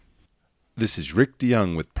This is Rick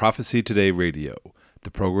DeYoung with Prophecy Today Radio, the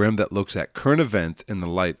program that looks at current events in the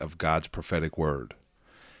light of God's prophetic word.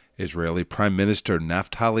 Israeli Prime Minister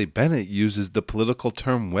Naftali Bennett uses the political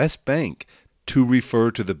term West Bank to refer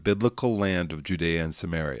to the biblical land of Judea and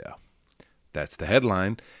Samaria. That's the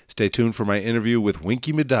headline. Stay tuned for my interview with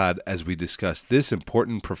Winky Medad as we discuss this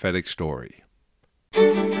important prophetic story.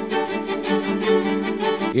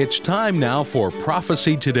 It's time now for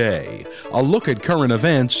Prophecy Today, a look at current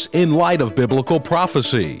events in light of biblical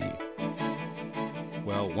prophecy.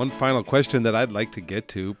 Well, one final question that I'd like to get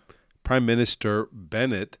to. Prime Minister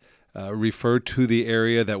Bennett referred to the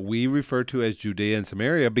area that we refer to as Judea and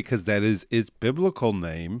Samaria because that is its biblical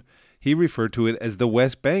name. He referred to it as the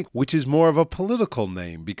West Bank, which is more of a political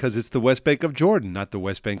name because it's the West Bank of Jordan, not the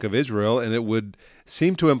West Bank of Israel, and it would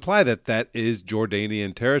seem to imply that that is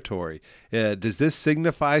Jordanian territory. Does this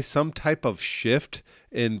signify some type of shift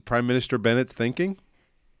in Prime Minister Bennett's thinking?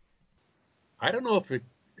 I don't know if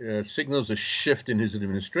it signals a shift in his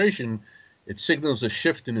administration. It signals a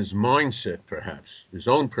shift in his mindset, perhaps, his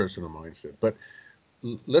own personal mindset. But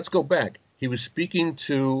let's go back. He was speaking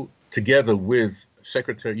together with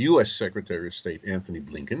U.S. Secretary of State Antony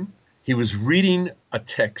Blinken. He was reading a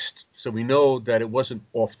text, so we know that it wasn't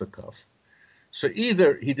off the cuff. So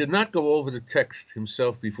either he did not go over the text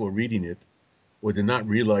himself before reading it, or did not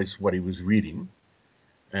realize what he was reading,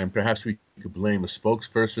 and perhaps we could blame a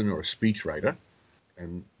spokesperson or a speechwriter,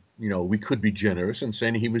 and we could be generous in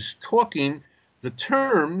saying he was talking the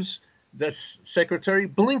terms that Secretary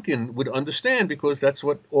Blinken would understand, because that's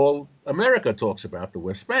what all America talks about, the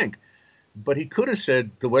West Bank. But he could have said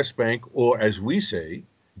the West Bank, or as we say,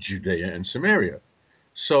 Judea and Samaria.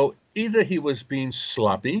 So either he was being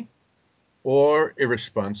sloppy or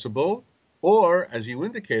irresponsible, or, as you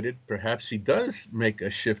indicated, perhaps he does make a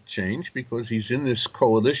shift change because he's in this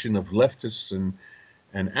coalition of leftists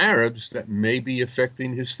and Arabs that may be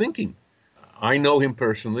affecting his thinking. I know him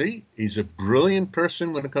personally. He's a brilliant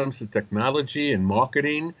person when it comes to technology and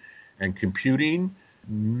marketing and computing.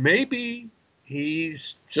 Maybe he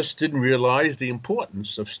just didn't realize the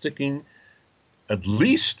importance of sticking at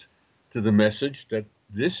least to the message that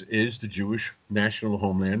this is the Jewish national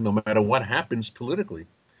homeland, no matter what happens politically.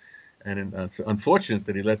 And it's unfortunate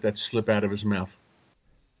that he let that slip out of his mouth.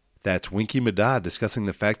 That's Winky Medad discussing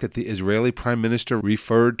the fact that the Israeli Prime Minister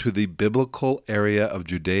referred to the biblical area of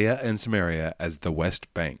Judea and Samaria as the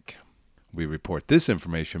West Bank. We report this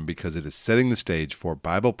information because it is setting the stage for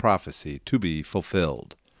Bible prophecy to be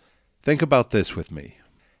fulfilled. Think about this with me.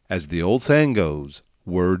 As the old saying goes,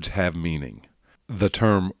 words have meaning. The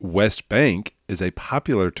term West Bank is a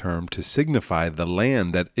popular term to signify the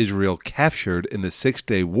land that Israel captured in the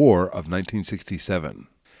Six-Day War of 1967.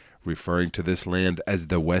 Referring to this land as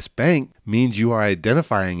the West Bank means you are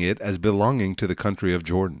identifying it as belonging to the country of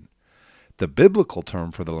Jordan. The biblical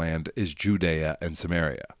term for the land is Judea and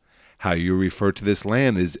Samaria. How you refer to this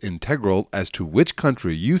land is integral as to which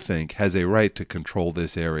country you think has a right to control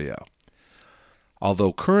this area.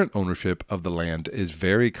 Although current ownership of the land is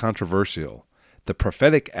very controversial, the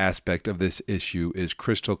prophetic aspect of this issue is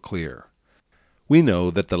crystal clear. We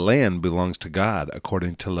know that the land belongs to God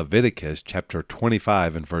according to Leviticus chapter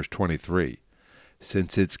 25 and verse 23.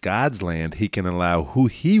 Since it's God's land, he can allow who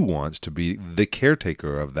he wants to be the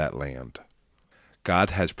caretaker of that land.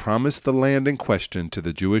 God has promised the land in question to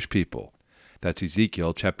the Jewish people. That's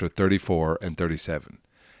Ezekiel chapter 34 and 37.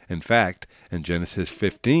 In fact, in Genesis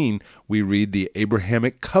 15, we read the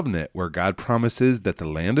Abrahamic covenant where God promises that the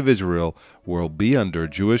land of Israel will be under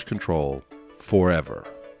Jewish control forever.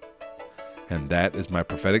 And that is my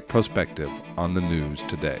prophetic perspective on the news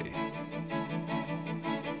today.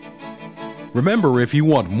 Remember, if you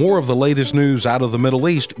want more of the latest news out of the Middle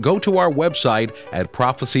East, go to our website at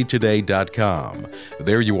prophecytoday.com.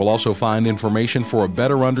 There you will also find information for a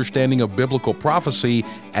better understanding of biblical prophecy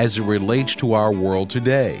as it relates to our world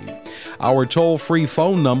today. Our toll-free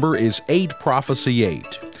phone number is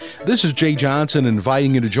 8-PROPHECY-8. This is Jay Johnson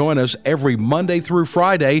inviting you to join us every Monday through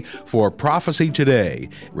Friday for Prophecy Today.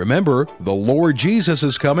 Remember, the Lord Jesus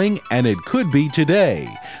is coming, and it could be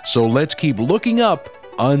today. So let's keep looking up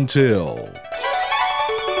until...